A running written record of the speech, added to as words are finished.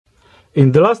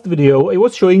In the last video I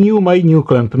was showing you my new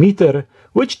clamp meter,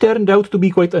 which turned out to be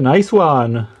quite a nice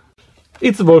one.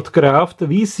 It's Voltcraft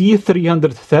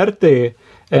VC-330,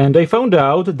 and I found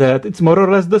out that it's more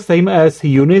or less the same as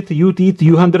UNI-T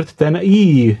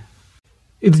UT210E.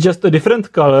 It's just a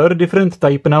different color, different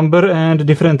type number and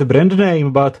different brand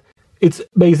name, but it's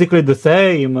basically the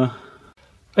same.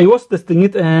 I was testing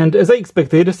it, and as I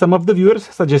expected, some of the viewers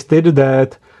suggested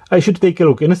that I should take a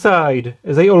look inside,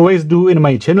 as I always do in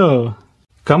my channel.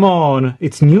 Come on,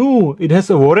 it's new, it has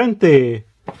a warranty.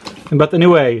 But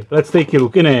anyway, let's take a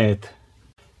look in it.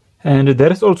 And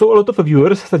there's also a lot of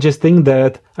viewers suggesting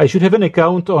that I should have an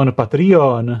account on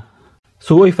Patreon.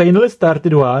 So I finally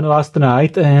started one last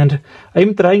night, and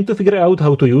I'm trying to figure out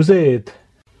how to use it.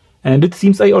 And it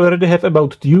seems I already have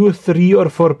about 2, 3 or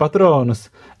 4 patrons,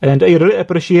 and I really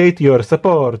appreciate your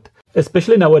support.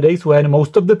 Especially nowadays when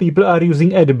most of the people are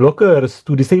using ad blockers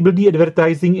to disable the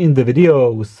advertising in the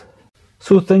videos.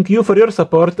 So thank you for your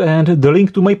support, and the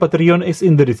link to my Patreon is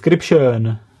in the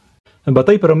description. But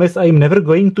I promise I'm never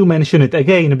going to mention it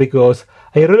again, because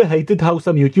I really hated how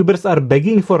some YouTubers are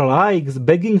begging for likes,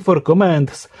 begging for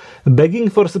comments,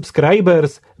 begging for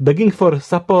subscribers, begging for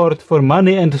support, for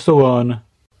money and so on.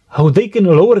 How they can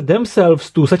lower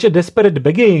themselves to such a desperate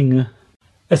begging.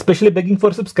 Especially begging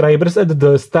for subscribers at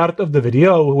the start of the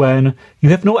video, when you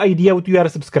have no idea what you are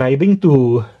subscribing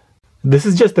to. This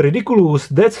is just ridiculous,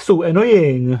 that's so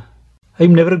annoying.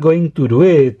 I'm never going to do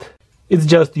it. It's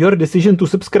just your decision to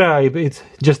subscribe, it's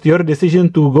just your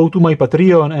decision to go to my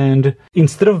Patreon, and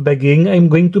instead of begging, I'm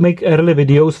going to make early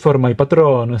videos for my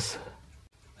patrons.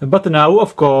 But now,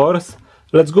 of course,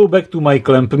 let's go back to my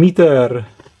clamp meter.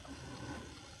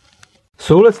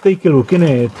 So let's take a look in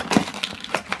it.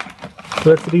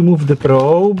 Let's remove the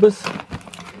probes.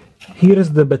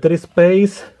 Here's the battery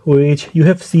space, which you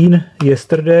have seen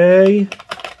yesterday.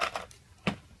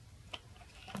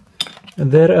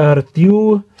 There are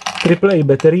 2 AAA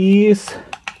batteries,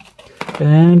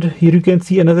 and here you can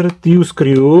see another 2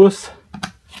 screws,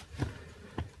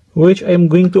 which I'm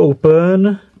going to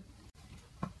open.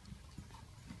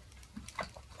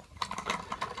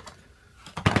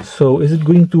 So is it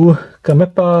going to come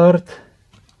apart?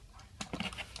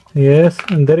 Yes,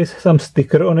 and there is some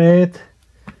sticker on it.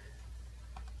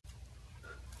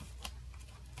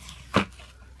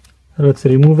 Let's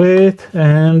remove it,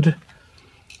 and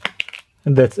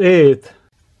that's it.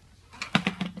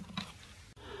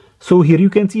 So here you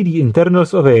can see the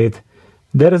internals of it.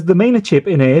 There is the main chip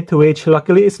in it, which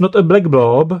luckily is not a black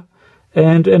blob,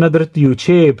 and another 2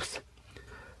 chips.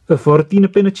 A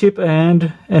 14-pin chip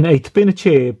and an 8-pin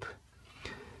chip.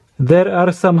 There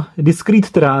are some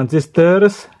discrete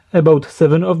transistors, about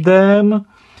 7 of them,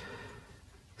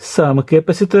 some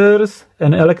capacitors,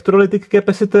 an electrolytic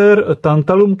capacitor, a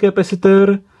tantalum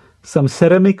capacitor, some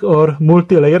ceramic or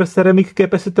multi-layer ceramic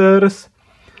capacitors,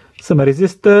 some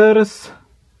resistors.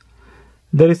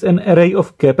 There is an array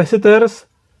of capacitors.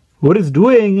 What is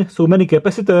doing so many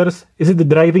capacitors? Is it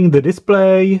driving the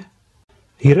display?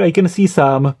 Here I can see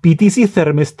some Ptc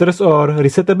Thermistors or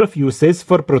resettable fuses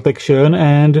for protection,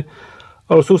 and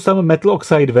also some metal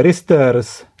oxide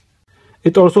varistors.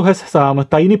 It also has some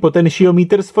tiny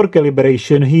potentiometers for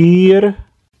calibration here.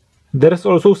 There's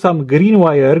also some green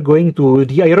wire going to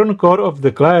the iron core of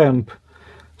the clamp.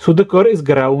 So the core is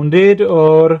grounded,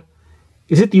 or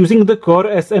is it using the core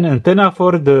as an antenna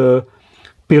for the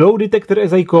pillow detector,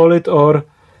 as I call it, or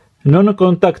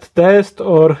non-contact test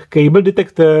or cable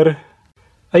detector?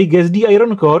 I guess the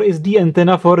iron core is the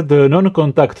antenna for the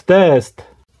non-contact test.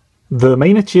 The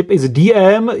main chip is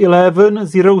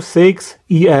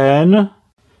DM1106EN,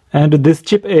 and this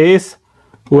chip is,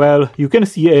 well, you can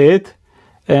see it.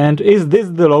 And is this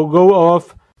the logo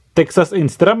of Texas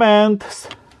Instruments?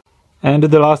 And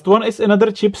the last one is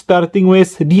another chip starting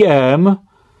with DM.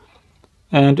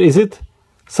 And is it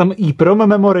some EEPROM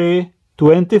memory?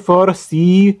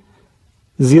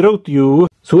 24C02.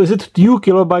 So is it 2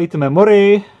 kilobyte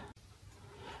memory?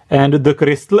 And the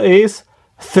crystal is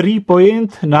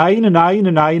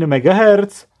 3.999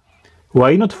 megahertz.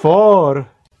 Why not 4?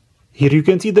 Here you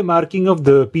can see the marking of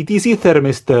the Ptc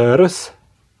Thermistors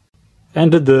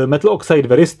and the metal oxide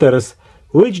varistors,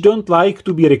 which don't like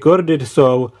to be recorded,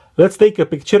 so let's take a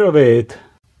picture of it.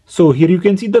 So here you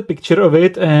can see the picture of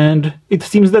it, and it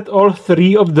seems that all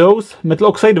 3 of those metal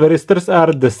oxide varistors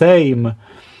are the same.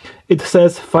 It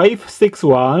says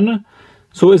 561,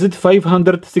 so is it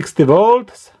 560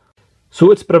 volts? So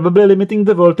it's probably limiting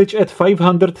the voltage at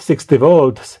 560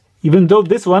 volts, even though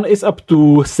this one is up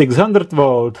to 600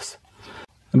 volts.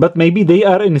 But maybe they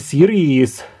are in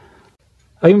series.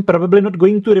 I'm probably not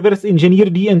going to reverse engineer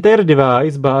the entire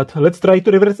device, but let's try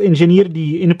to reverse engineer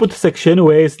the input section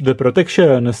with the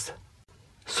protections.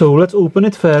 So let's open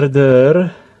it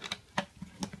further.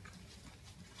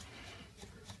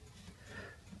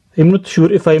 I'm not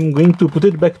sure if I'm going to put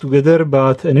it back together,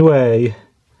 but anyway.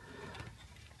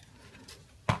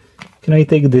 Can I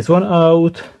take this one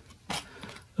out?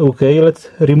 Okay, let's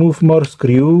remove more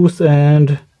screws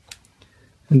and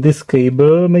this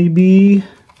cable maybe.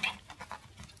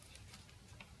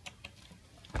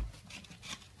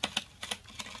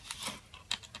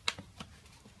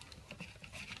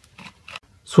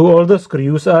 So all the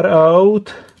screws are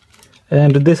out,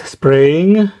 and this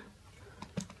spring,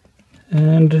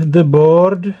 and the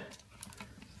board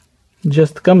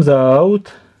just comes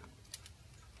out.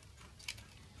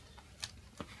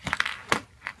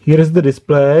 Here is the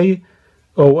display.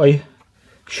 Oh, I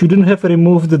shouldn't have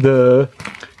removed the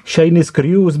shiny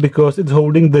screws because it's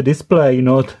holding the display,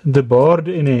 not the board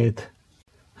in it.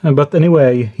 But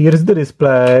anyway, here's the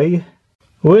display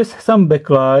with some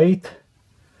backlight.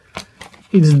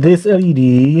 It's this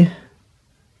LED.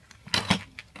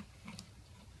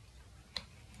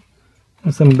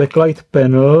 Some backlight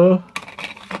panel.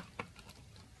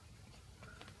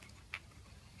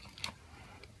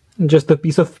 Just a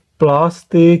piece of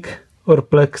plastic or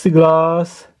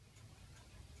plexiglass.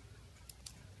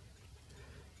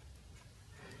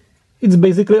 It's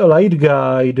basically a light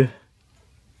guide,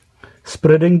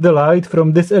 spreading the light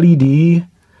from this LED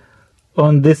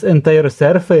on this entire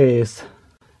surface.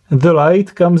 The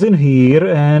light comes in here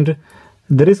and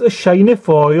there is a shiny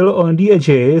foil on the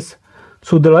edges,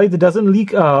 so the light doesn't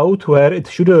leak out where it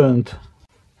shouldn't.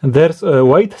 There's a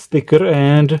white sticker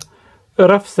and a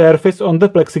rough surface on the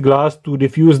plexiglass to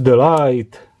diffuse the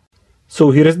light.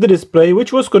 So here is the display,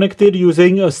 which was connected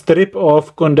using a strip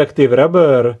of conductive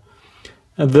rubber.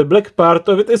 The black part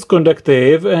of it is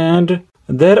conductive and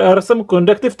there are some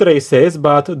conductive traces,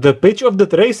 but the pitch of the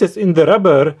traces in the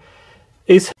rubber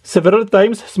is several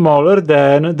times smaller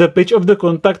than the pitch of the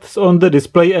contacts on the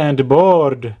display and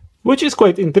board, which is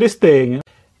quite interesting.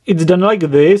 It's done like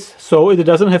this, so it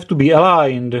doesn't have to be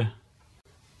aligned.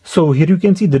 So here you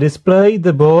can see the display,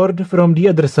 the board from the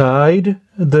other side.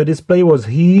 The display was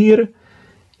here.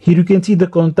 Here you can see the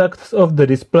contacts of the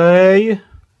display,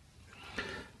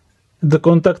 the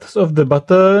contacts of the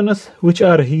buttons, which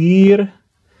are here.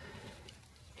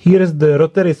 Here is the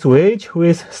rotary switch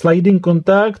with sliding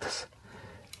contacts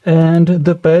and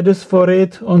the pads for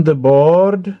it on the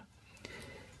board.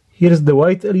 Here's the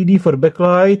white LED for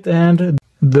backlight and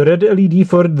the red LED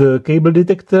for the cable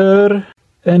detector,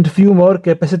 and few more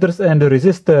capacitors and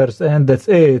resistors, and that's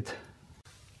it.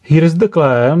 Here is the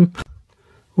clamp,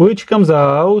 which comes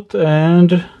out,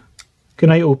 and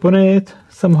can I open it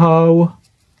somehow?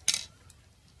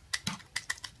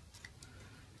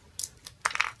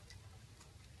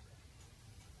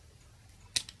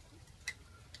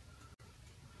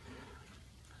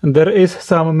 There is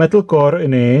some metal core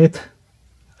in it,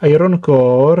 iron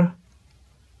core,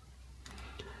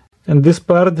 and this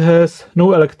part has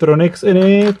no electronics in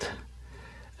it,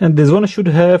 and this one should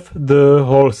have the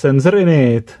Hall sensor in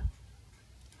it.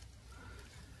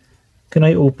 Can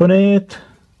I open it?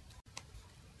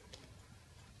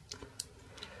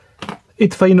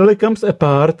 It finally comes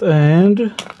apart,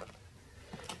 and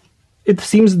it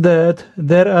seems that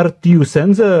there are two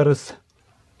sensors.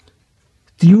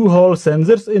 Two Hall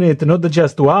sensors in it, not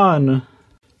just one.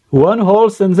 One Hall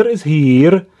sensor is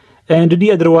here, and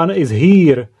the other one is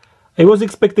here. I was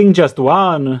expecting just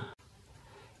one.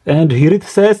 And here it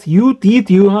says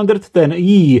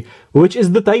UT210E, which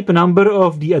is the type number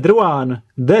of the other one.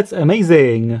 That's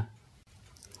amazing.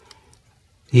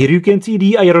 Here you can see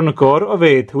the iron core of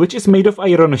it, which is made of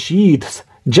iron sheets,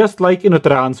 just like in a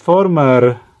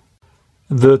transformer.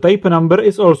 The type number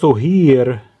is also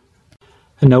here.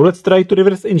 Now let's try to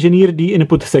reverse engineer the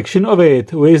input section of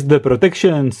it with the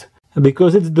protections,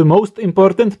 because it's the most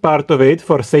important part of it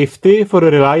for safety, for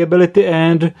reliability,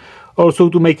 and also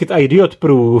to make it idiot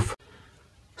proof.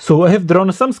 So I have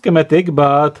drawn some schematic,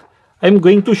 but I'm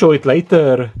going to show it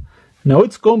later. Now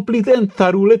it's completely and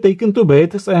thoroughly taken to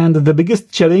bits, and the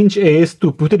biggest challenge is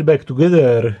to put it back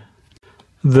together.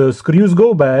 The screws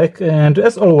go back, and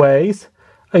as always,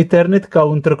 I turn it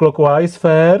counterclockwise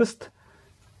first,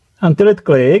 until it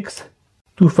clicks,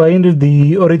 to find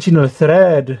the original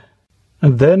thread,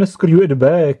 and then screw it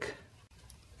back.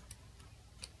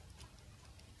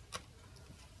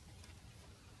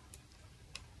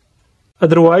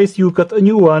 Otherwise you cut a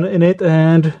new one in it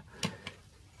and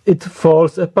it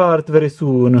falls apart very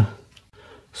soon.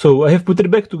 So I have put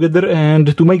it back together,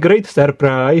 and to my great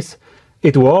surprise,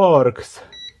 it works.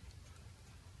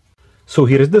 So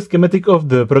here is the schematic of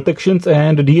the protections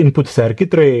and the input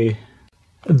circuitry.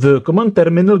 The common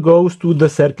terminal goes to the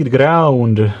circuit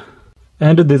ground,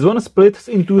 and this one splits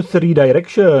into 3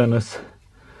 directions.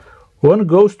 One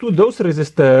goes to those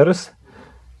resistors,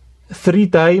 3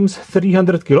 times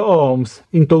 300 kilo ohms.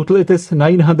 In total it is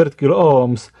 900 kilo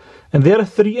ohms, and there are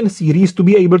 3 in series to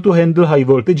be able to handle high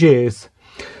voltages.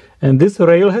 And this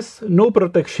rail has no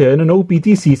protection, no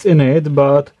PTCs in it,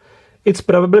 but it's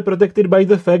probably protected by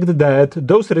the fact that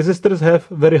those resistors have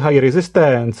very high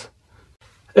resistance.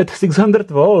 At 600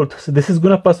 volts, this is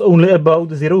gonna pass only about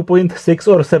 0.6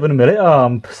 or 7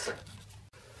 milliamps.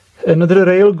 Another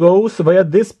rail goes via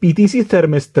this Ptc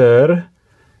thermistor,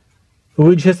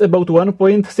 which has about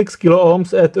 1.6 kilo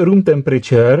ohms at room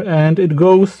temperature, and it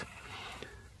goes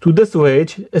to the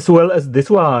switch as well as this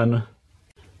one.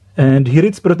 And here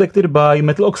it's protected by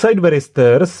metal oxide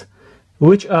varistors,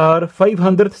 which are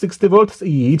 560 volts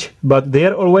each, but they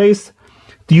are always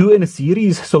 2 in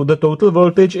series, so the total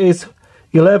voltage is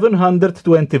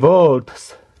 1120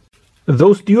 volts.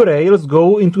 Those 2 rails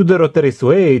go into the rotary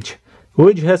switch,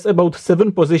 which has about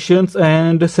 7 positions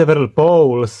and several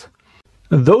poles.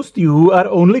 Those 2 are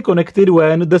only connected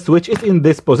when the switch is in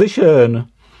this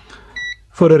position.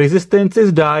 For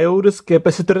resistances, diodes,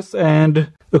 capacitors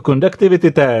and a conductivity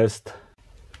test.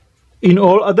 In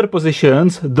all other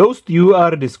positions, those 2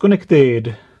 are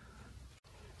disconnected.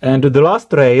 And the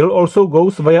last rail also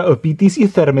goes via a Ptc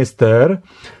thermistor,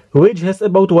 which has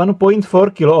about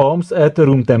 1.4 kilo ohms at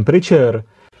room temperature.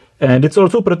 And it's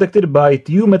also protected by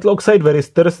 2 metal oxide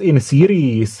varistors in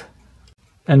series.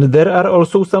 And there are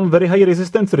also some very high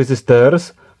resistance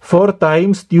resistors, 4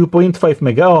 times 2.5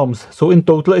 mega ohms, so in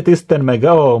total it is 10 mega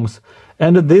ohms.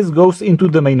 And this goes into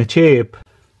the main chip.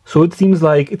 So it seems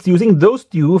like it's using those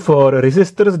 2 for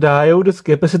resistors, diodes,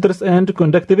 capacitors and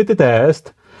conductivity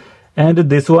test, and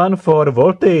this one for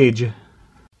voltage.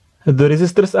 The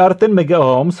resistors are 10 mega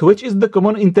ohms, which is the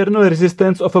common internal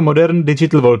resistance of a modern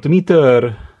digital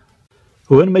voltmeter.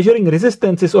 When measuring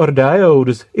resistances or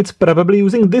diodes, it's probably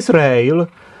using this rail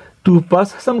to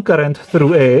pass some current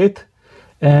through it,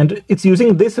 and it's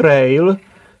using this rail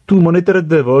to monitor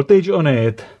the voltage on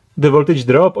it, the voltage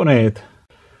drop on it.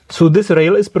 So this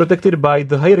rail is protected by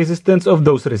the high resistance of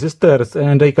those resistors,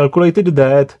 and I calculated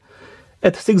that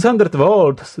at 600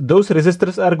 volts, those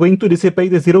resistors are going to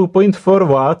dissipate 0.4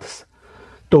 watts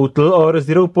total, or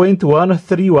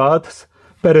 0.13 watts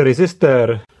per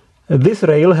resistor. This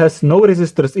rail has no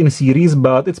resistors in series,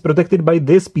 but it's protected by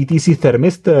this Ptc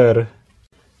thermistor.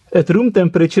 At room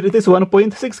temperature it is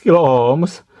 1.6 kilo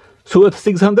ohms, so at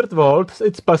 600 volts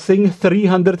it's passing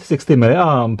 360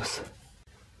 milliamps.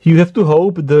 You have to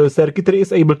hope the circuitry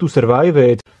is able to survive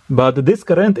it, but this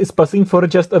current is passing for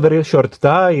just a very short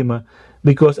time,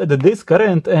 because at this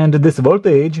current and this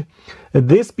voltage,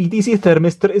 this Ptc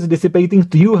thermistor is dissipating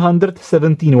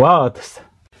 217 watts.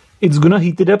 It's gonna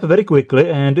heat it up very quickly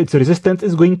and its resistance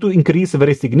is going to increase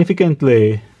very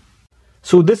significantly.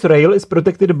 So this rail is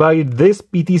protected by this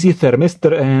Ptc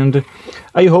thermistor, and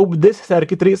I hope this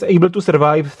circuitry is able to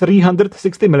survive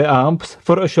 360 milliamps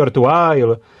for a short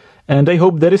while, and I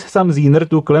hope there is some zener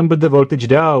to clamp the voltage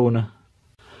down.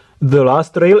 The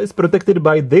last rail is protected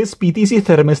by this Ptc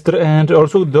thermistor and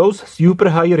also those super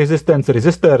high resistance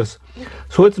resistors,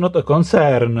 so it's not a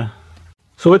concern.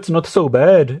 So it's not so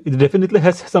bad, it definitely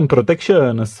has some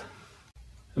protections.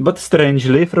 But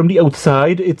strangely, from the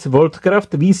outside it's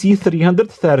Voltcraft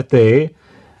VC-330,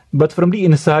 but from the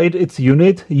inside it's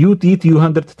UNI-T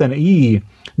UT210E.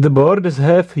 The boards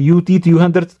have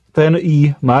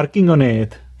UT210E marking on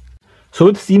it. So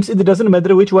it seems it doesn't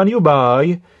matter which one you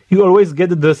buy, you always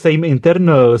get the same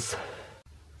internals.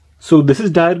 So this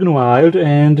is Teardown,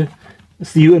 and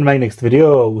see you in my next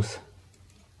videos.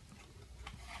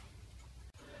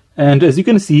 And as you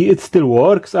can see, it still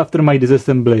works after my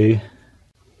disassembly.